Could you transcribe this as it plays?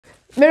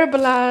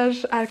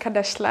Merhabalar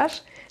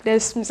arkadaşlar.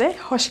 Dersimize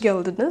hoş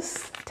geldiniz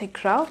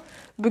tekrar.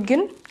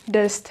 Bugün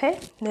derste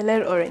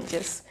neler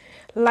öğreneceğiz?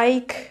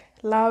 Like,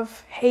 love,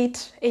 hate,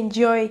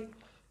 enjoy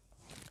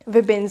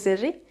ve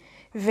benzeri.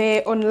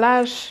 Ve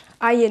onlar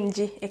ing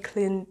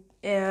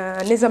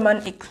ne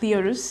zaman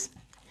ekliyoruz?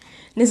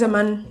 Ne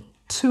zaman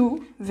to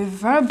ve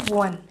verb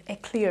one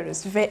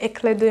ekliyoruz? Ve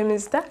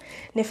eklediğimizde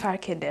ne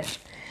fark eder?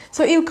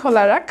 So ilk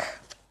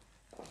olarak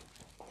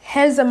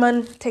her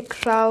zaman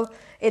tekrar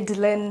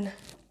edilen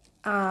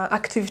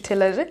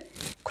aktiviteleri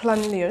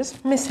kullanıyoruz.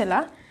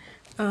 Mesela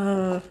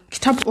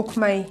kitap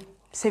okumayı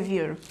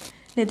seviyorum.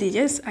 Ne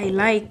diyeceğiz? I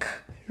like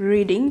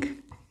reading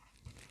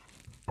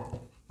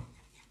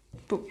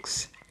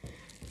books.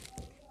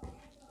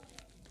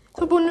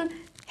 So bunu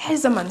her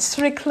zaman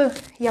sürekli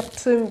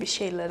yaptığım bir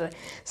şeyleri.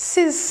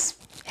 Siz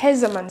her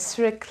zaman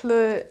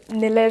sürekli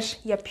neler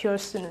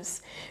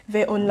yapıyorsunuz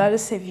ve onları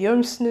seviyor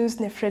musunuz,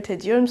 nefret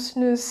ediyor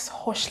musunuz,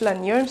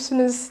 hoşlanıyor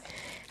musunuz?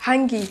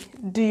 Hangi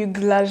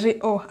duyguları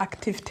o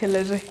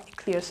aktiviteleri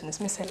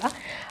ekliyorsunuz? Mesela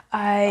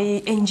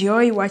I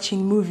enjoy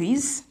watching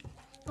movies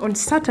on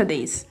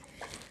Saturdays.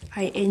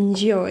 I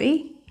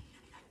enjoy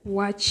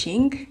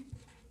watching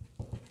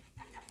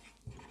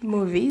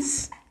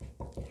movies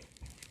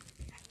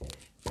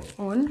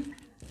on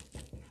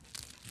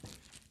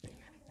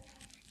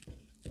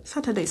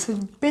Saturdays. So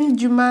ben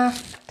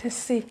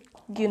cumartesi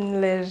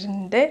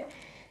günlerinde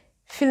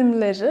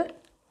filmleri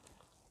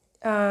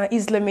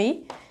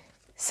izlemeyi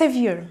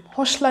seviyorum,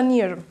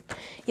 hoşlanıyorum.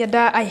 Ya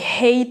da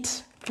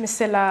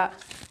mesela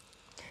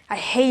I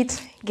hate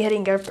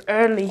getting up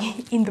early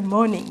in the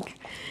morning.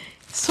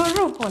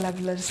 Soru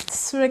olabilir.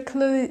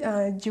 Sürekli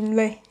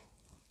cümle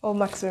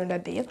olmak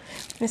zorunda değil.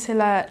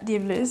 Mesela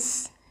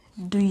diyebiliriz,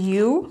 do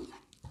you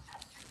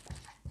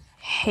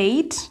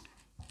hate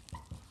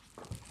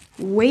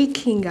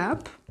waking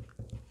up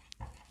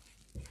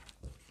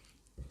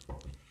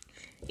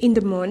in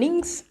the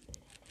mornings?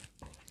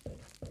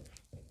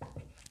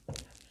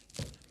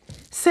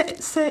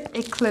 Se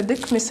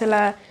ekledik.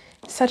 Mesela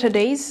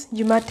Saturdays,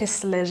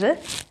 cumartesileri,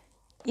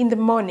 in the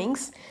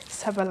mornings,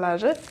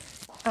 sabahları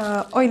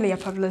öyle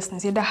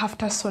yapabilirsiniz. Ya da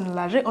hafta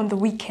sonları, on the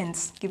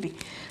weekends gibi.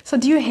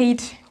 So do you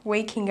hate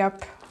waking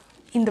up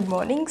in the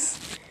mornings?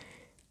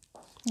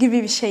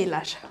 Gibi bir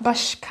şeyler.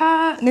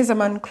 Başka ne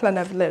zaman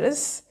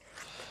kullanabiliriz?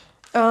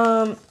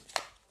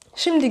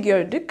 Şimdi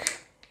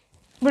gördük.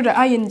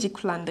 Burada ing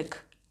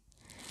kullandık.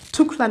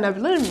 To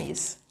kullanabilir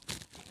miyiz?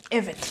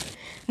 Evet.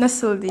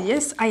 Nasıl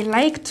diyeceğiz? I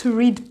like to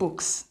read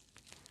books.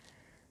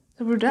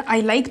 Burada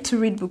I like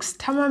to read books.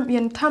 Tamam,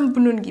 yani tam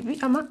bunun gibi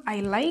ama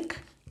I like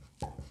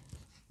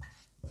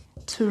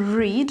to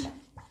read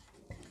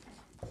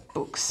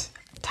books.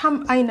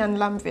 Tam aynı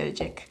anlam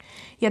verecek.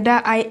 Ya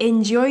da I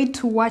enjoy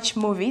to watch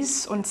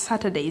movies on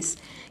Saturdays.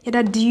 Ya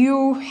da do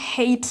you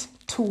hate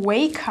to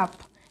wake up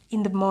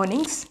in the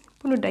mornings?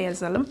 Bunu da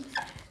yazalım.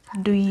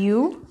 Do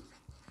you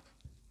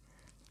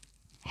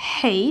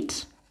hate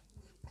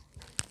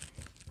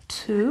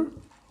to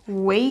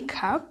wake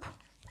up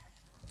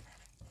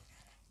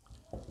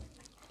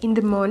in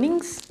the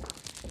mornings?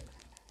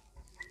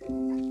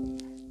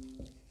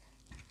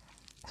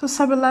 So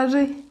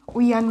sabahları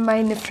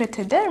uyanmayı nefret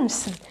eder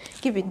misin?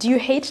 Gibi. Do you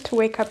hate to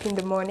wake up in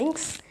the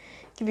mornings?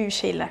 Gibi bir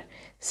şeyler.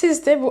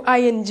 Siz de bu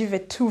ing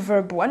ve to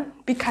verb one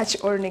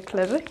birkaç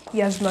örnekleri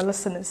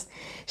yazmalısınız.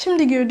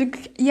 Şimdi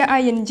gördük ya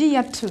ing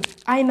ya to.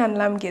 Aynı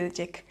anlam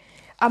gelecek.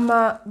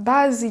 Ama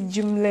bazı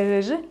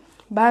cümleleri,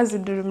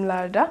 bazı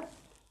durumlarda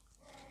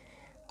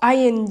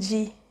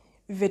ing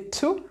ve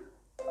to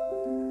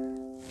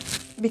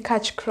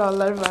birkaç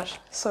kurallar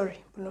var. Sorry,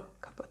 bunu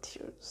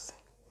kapatıyoruz.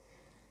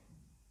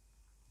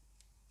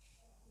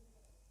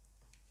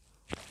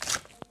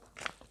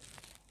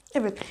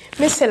 Evet,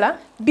 mesela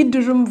bir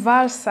durum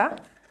varsa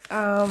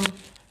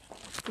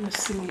bunu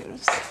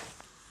siliyoruz.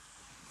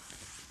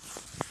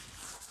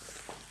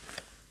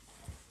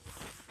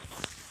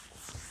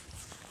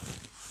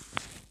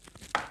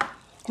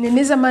 Yani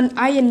ne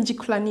zaman ing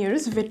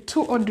kullanıyoruz ve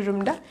to o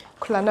durumda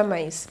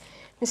kullanamayız.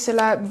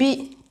 Mesela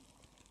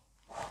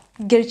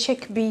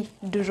gerçek bir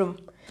durum.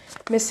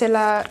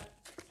 Mesela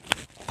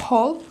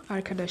Paul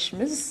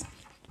arkadaşımız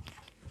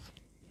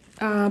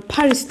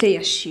Paris'te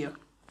yaşıyor.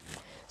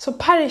 So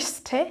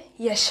Paris'te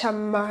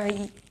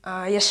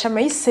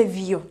yaşamayı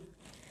seviyor.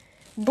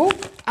 Bu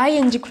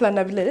ing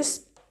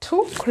kullanabiliriz.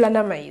 To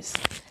kullanamayız.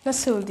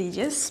 Nasıl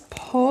diyeceğiz?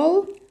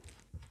 Paul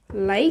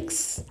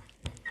likes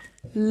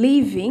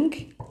living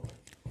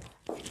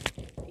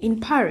in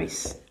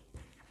Paris.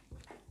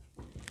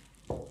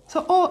 So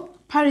o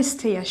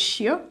Paris'te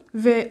yaşıyor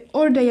ve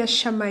orada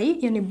yaşamayı,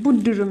 yani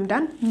bu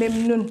durumdan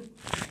memnun.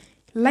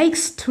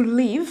 Likes to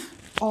live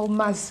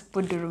olmaz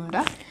bu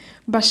durumda.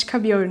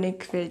 Başka bir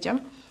örnek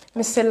vereceğim.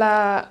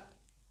 Mesela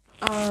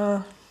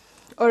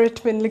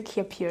öğretmenlik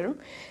yapıyorum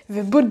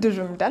ve bu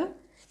durumdan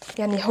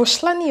yani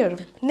hoşlanıyorum.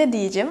 Ne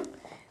diyeceğim?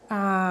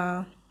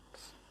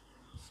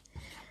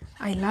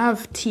 I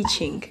love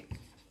teaching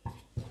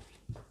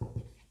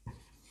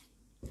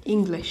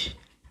English.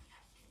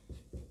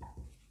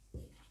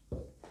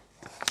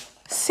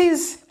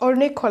 siz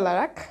örnek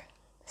olarak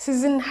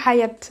sizin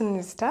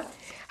hayatınızda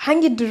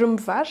hangi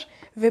durum var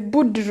ve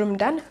bu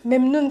durumdan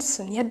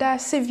memnunsun ya da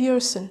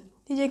seviyorsun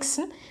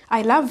diyeceksin.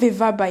 I love ve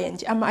verb ing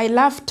ama I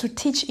love to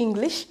teach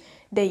English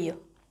değil.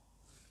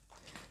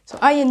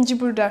 So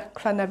ing burada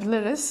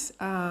kullanabiliriz.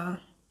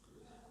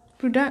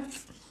 Burada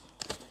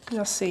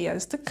nasıl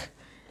yazdık?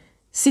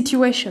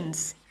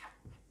 Situations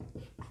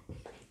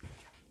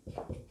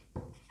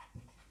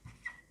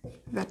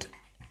that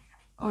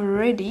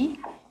already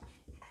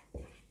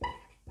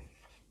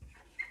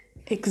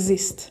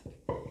exist.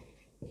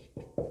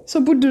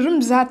 So bu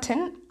durum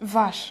zaten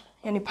var.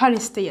 Yani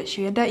Paris'te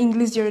yaşıyor ya da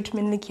İngilizce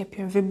öğretmenlik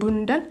yapıyor ve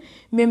bundan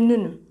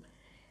memnunum.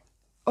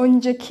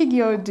 Önceki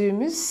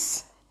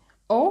gördüğümüz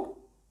o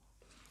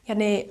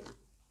yani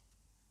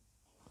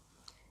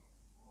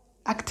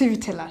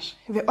aktiviteler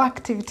ve o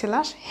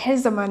aktiviteler her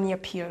zaman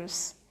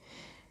yapıyoruz.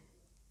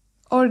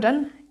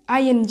 Oradan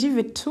ing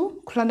ve to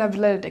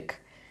kullanabilirdik.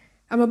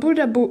 Ama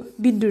burada bu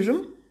bir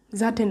durum.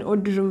 Zaten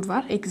o durum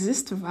var,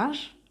 exist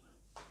var.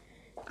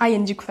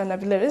 ing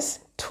kullanabiliriz.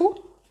 To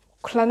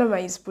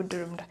kullanamayız bu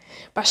durumda.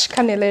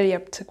 Başka neler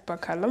yaptık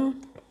bakalım.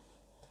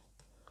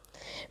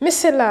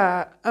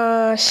 Mesela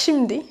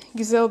şimdi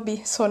güzel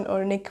bir son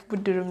örnek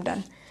bu durumdan.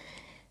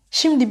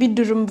 Şimdi bir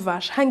durum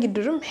var. Hangi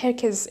durum?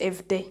 Herkes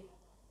evde.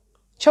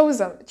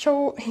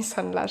 Çoğu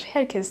insanlar,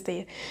 herkes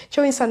değil.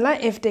 Çoğu insanlar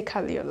evde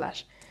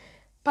kalıyorlar.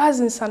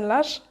 Bazı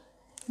insanlar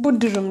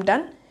bu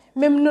durumdan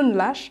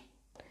memnunlar.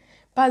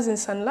 Bazı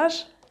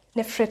insanlar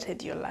nefret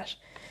ediyorlar.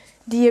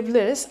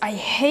 Diyebiliriz. I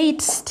hate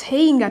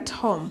staying at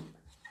home.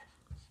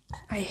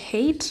 I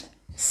hate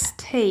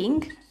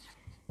staying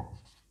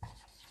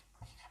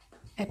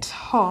at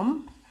home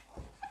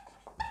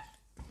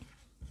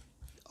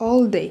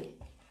all day.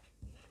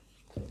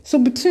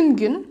 So bütün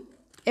gün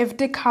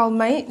evde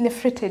kalmayı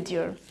nefret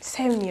ediyorum.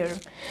 Sevmiyorum.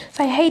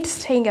 So I hate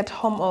staying at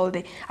home all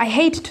day. I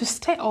hate to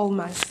stay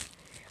olmaz.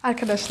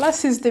 Arkadaşlar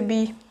siz de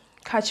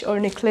birkaç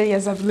örnekler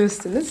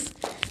yazabilirsiniz.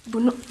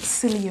 Bunu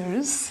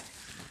siliyoruz.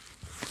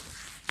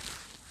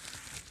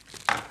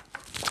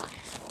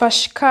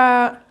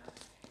 Başka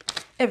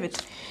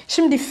evet.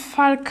 Şimdi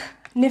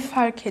ne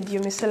fark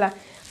ediyor? Mesela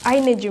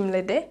aynı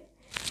cümlede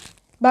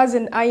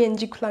bazen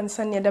ing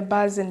kullansan ya da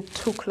bazen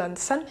to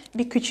kullansan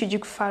bir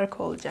küçücük fark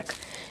olacak.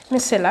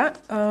 Mesela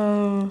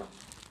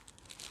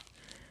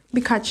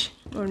birkaç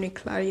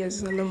örnekler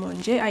yazalım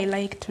önce. I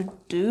like to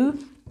do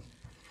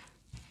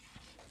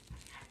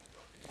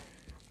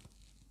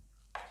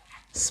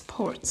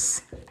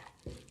sports.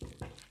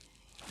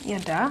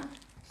 Ya da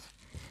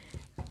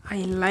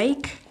I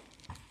like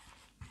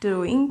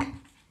doing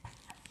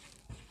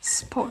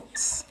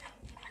sports.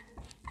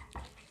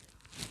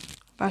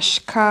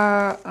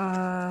 Başka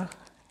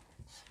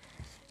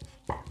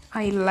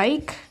I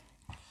like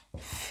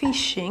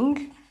fishing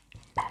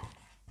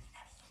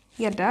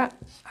ya da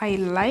I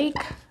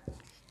like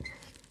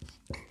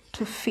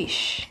to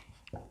fish.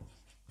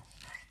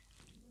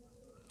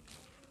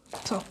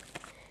 So,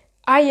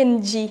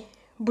 ing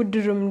bu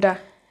durumda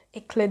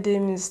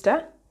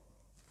eklediğimizde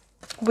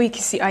bu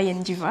ikisi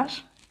ing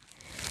var.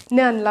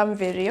 Ne anlam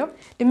veriyor?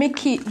 Demek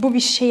ki bu bir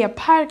şey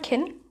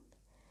yaparken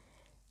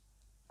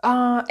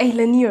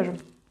eğleniyorum.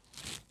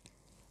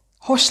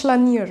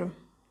 Hoşlanıyorum.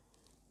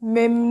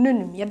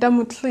 Memnunum ya da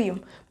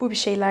mutluyum. Bu bir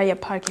şeyler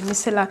yaparken.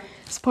 Mesela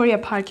spor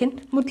yaparken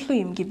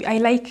mutluyum gibi.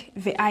 I like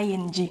ve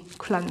ing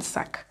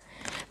kullansak.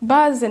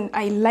 Bazen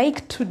I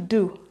like to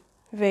do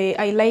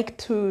ve I like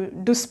to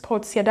do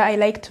sports ya da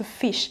I like to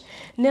fish.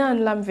 Ne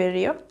anlam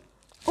veriyor?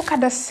 O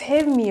kadar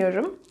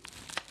sevmiyorum.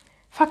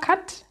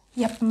 Fakat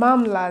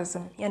yapmam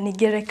lazım. Yani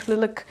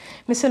gereklilik.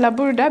 Mesela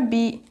burada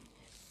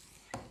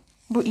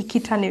bu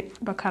iki tane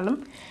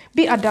bakalım.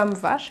 Bir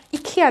adam var.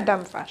 İki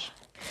adam var.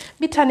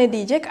 Bir tane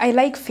diyecek I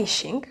like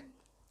fishing.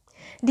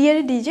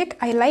 Diğeri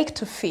diyecek I like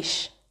to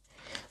fish.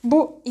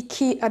 Bu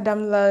iki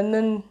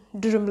adamların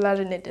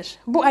durumları nedir?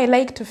 Bu I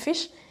like to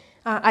fish.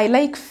 I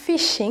like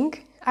fishing.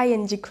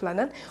 ing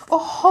kullanan.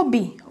 O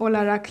hobi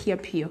olarak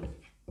yapıyor.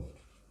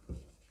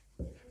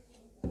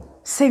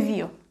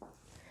 Seviyor.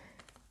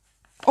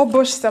 O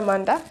boş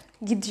zamanda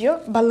gidiyor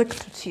balık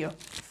tutuyor.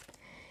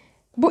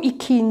 Bu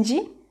ikinci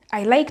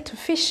I like to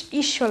fish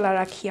iş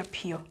olarak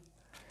yapıyor.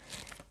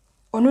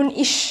 Onun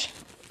iş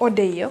o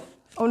değil.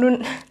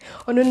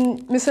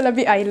 Onun mesela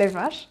bir aile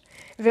var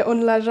ve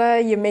onlara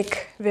yemek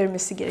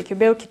vermesi gerekiyor.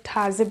 Belki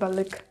taze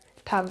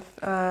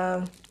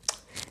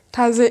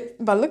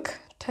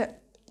balık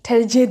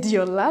tercih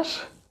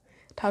ediyorlar.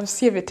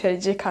 Tavsiye ve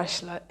tercih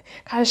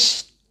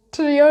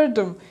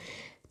karşılaştırıyordum.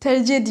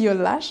 Tercih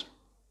ediyorlar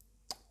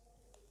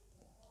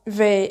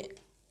ve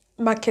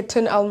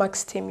marketten almak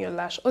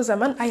istemiyorlar. O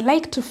zaman I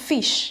like to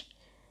fish.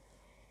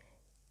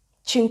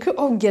 Çünkü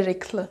o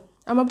gerekli.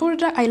 Ama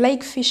burada I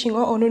like fishing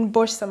o onun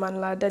boş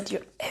zamanlarda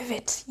diyor.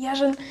 Evet,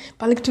 yarın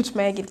balık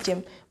tutmaya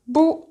gideceğim.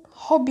 Bu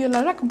hobi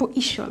olarak, bu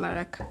iş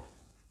olarak.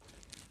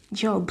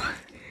 Job.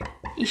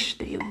 İş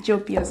değil,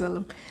 job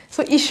yazalım.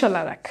 So iş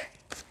olarak.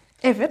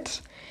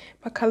 Evet.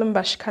 Bakalım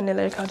başka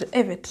neler kaldı.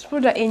 Evet,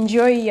 burada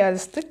enjoy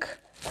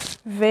yazdık.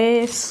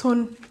 Ve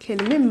son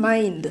kelime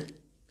mind.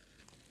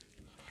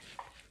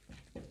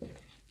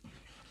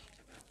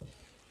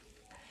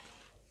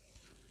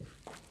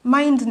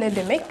 Mind ne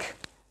demek?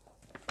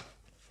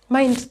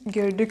 Mind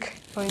gördük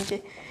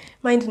önce.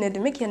 Mind ne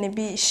demek? Yani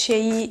bir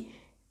şeyi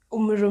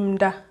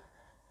umurumda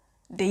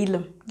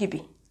değilim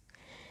gibi.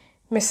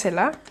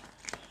 Mesela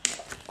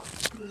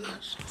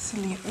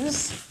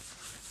siliyoruz.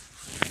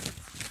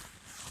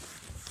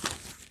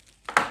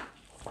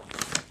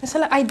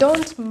 Mesela I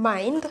don't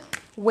mind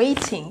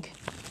waiting.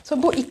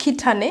 So bu iki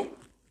tane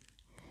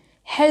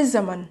her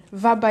zaman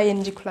verb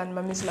ing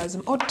kullanmamız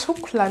lazım. O to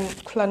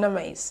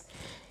kullanamayız.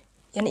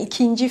 Yani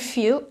ikinci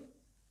fiil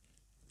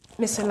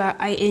mesela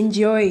I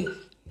enjoy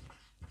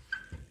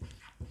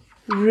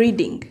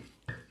reading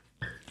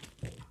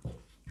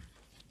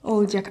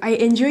olacak. I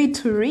enjoy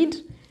to read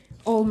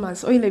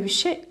olmaz. Öyle bir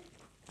şey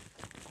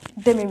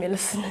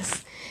dememelisiniz.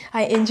 I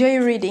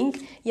enjoy reading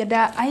ya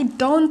da I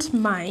don't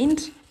mind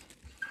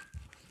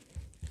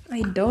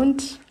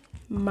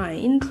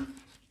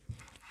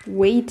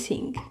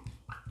waiting.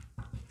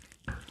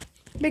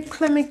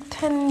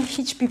 Beklemekten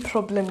hiçbir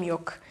problem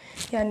yok.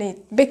 Yani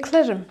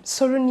beklerim,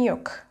 sorun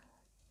yok.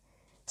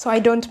 So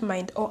I don't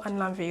mind, o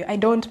anlam veriyor.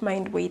 I don't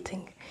mind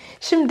waiting.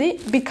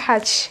 Şimdi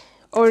birkaç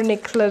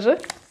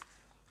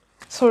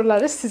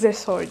soruları size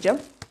soracağım.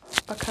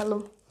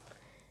 Bakalım.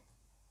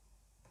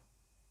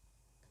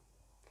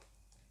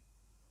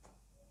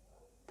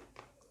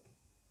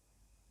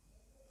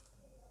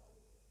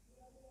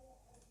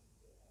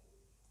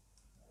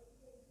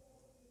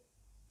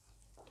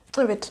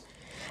 Evet.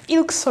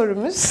 İlk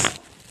sorumuz.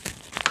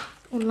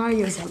 Onlar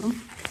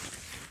yazalım.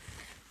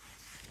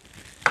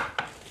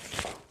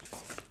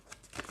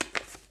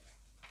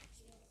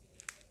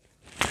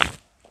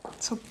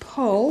 So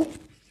Paul.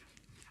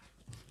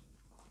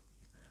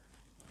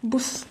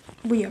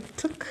 Bu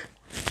yaptık.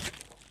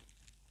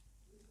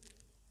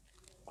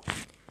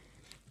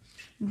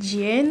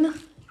 Jane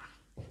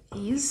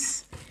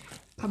is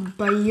a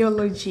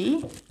biology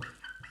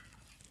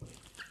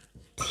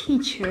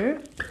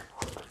teacher.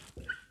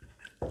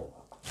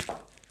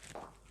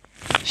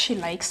 She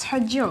likes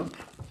her job.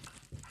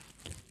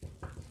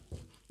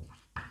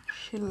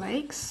 She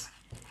likes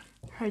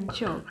her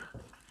job.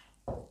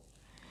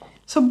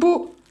 So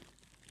bu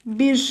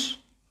bir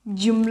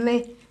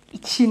cümle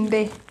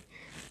içinde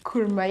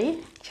kurmayı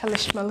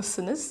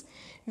çalışmalısınız.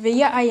 Ve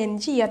ya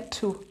ing ya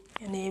to.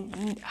 Yani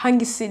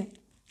hangisi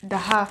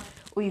daha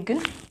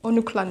uygun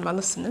onu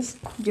kullanmalısınız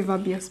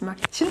cevap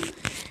yazmak için.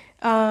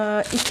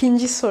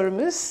 İkinci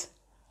sorumuz.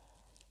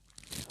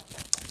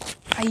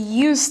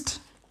 I used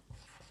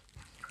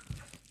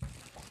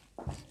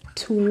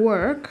to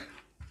work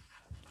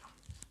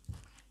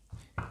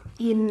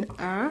in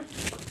a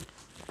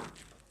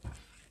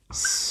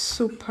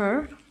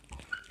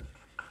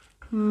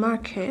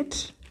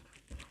supermarket.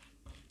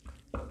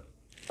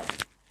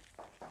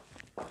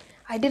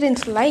 I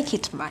didn't like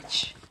it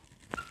much.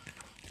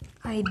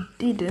 I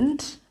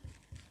didn't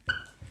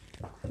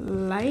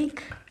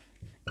like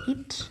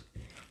it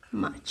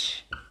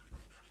much.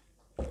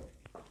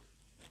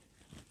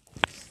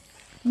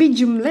 Bir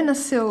cümle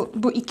nasıl,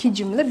 bu iki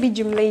cümle bir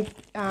cümle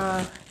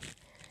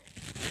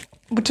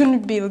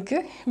bütün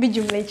bilgi bir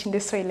cümle içinde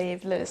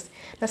söyleyebiliriz.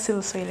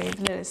 Nasıl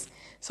söyleyebiliriz?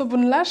 So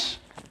bunlar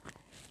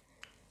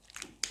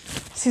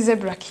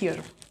size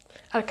bırakıyorum.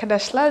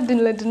 Arkadaşlar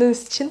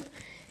dinlediğiniz için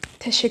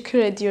teşekkür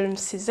ediyorum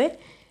size.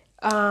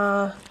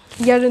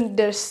 Yarın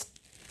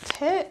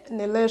derste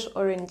neler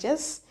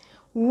öğreneceğiz?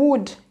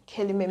 Would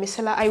kelime.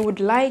 Mesela I would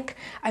like,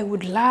 I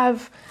would love,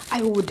 I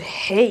would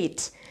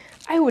hate,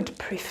 I would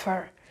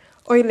prefer.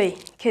 Öyle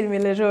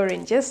kelimeleri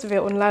öğreneceğiz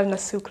ve onlar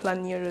nasıl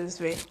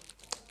kullanıyoruz ve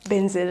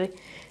benzeri.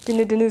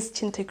 Dinlediğiniz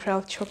için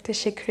tekrar çok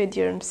teşekkür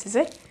ediyorum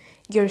size.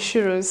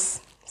 Görüşürüz.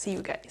 See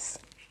you guys.